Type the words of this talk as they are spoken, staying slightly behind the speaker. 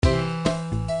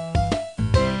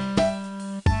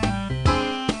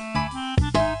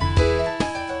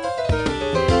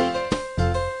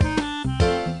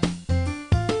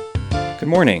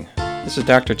morning. This is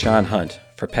Dr. John Hunt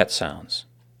for Pet Sounds.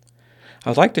 I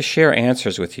would like to share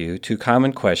answers with you to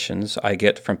common questions I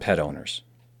get from pet owners.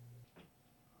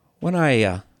 When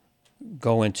I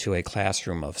go into a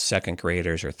classroom of second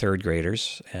graders or third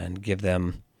graders and give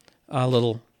them a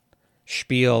little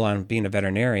spiel on being a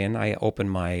veterinarian, I open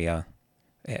myself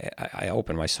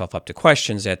up to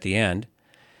questions at the end.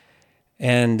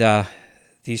 And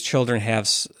these children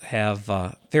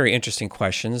have very interesting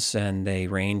questions, and the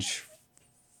range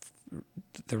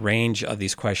of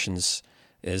these questions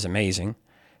is amazing.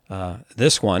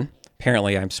 This one,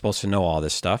 apparently I'm supposed to know all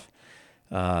this stuff.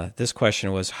 This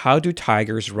question was, how do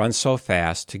tigers run so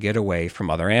fast to get away from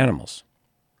other animals?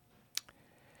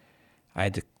 I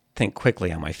had to think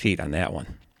quickly on my feet on that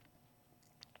one.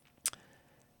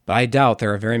 But I doubt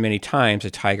there are very many times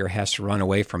a tiger has to run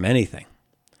away from anything.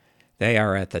 They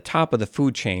are at the top of the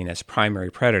food chain as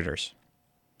primary predators.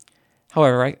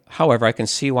 However, I can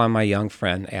see why my young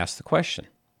friend asked the question.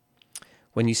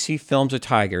 When you see films of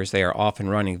tigers, they are often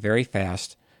running very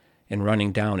fast and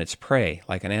running down its prey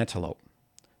like an antelope.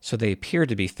 So they appear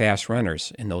to be fast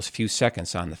runners in those few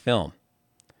seconds on the film.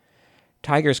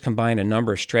 Tigers combine a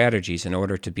number of strategies in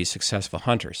order to be successful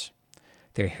hunters.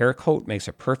 Their hair coat makes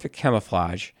a perfect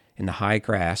camouflage in the high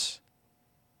grasses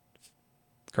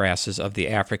of the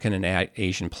African and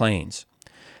Asian plains.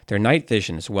 Their night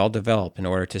vision is well developed in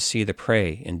order to see the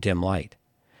prey in dim light.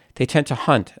 They tend to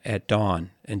hunt at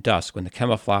dawn and dusk when the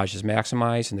camouflage is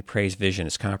maximized and the prey's vision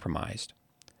is compromised.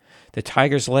 The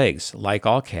tiger's legs, like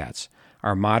all cats,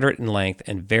 are moderate in length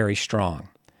and very strong,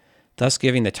 thus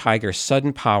giving the tiger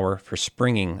sudden power for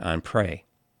springing on prey.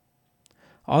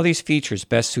 All these features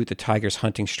best suit the tiger's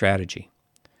hunting strategy.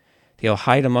 They'll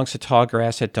hide amongst the tall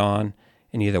grass at dawn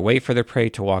and either wait for their prey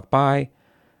to walk by,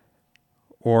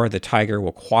 or the tiger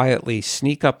will quietly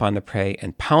sneak up on the prey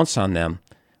and pounce on them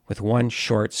with one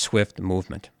short, swift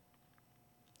movement.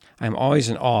 I am always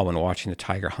in awe when watching the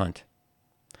tiger hunt,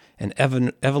 an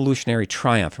evolutionary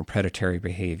triumph in predatory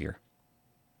behavior.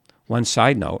 One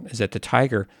side note is that the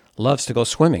tiger loves to go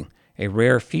swimming, a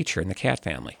rare feature in the cat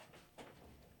family.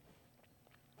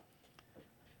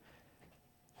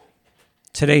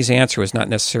 Today's answer was not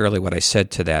necessarily what I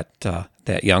said to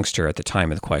that youngster at the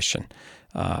time of the question.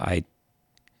 I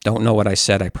don't know what I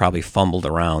said. I probably fumbled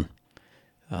around.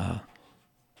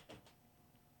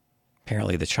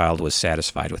 Apparently the child was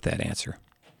satisfied with that answer.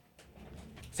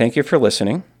 Thank you for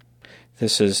listening.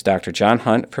 This is Dr. John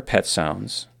Hunt for Pet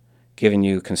Sounds, giving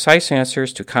you concise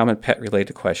answers to common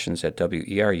pet-related questions at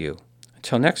WERU.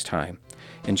 Until next time,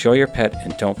 enjoy your pet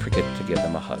and don't forget to give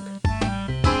them a hug.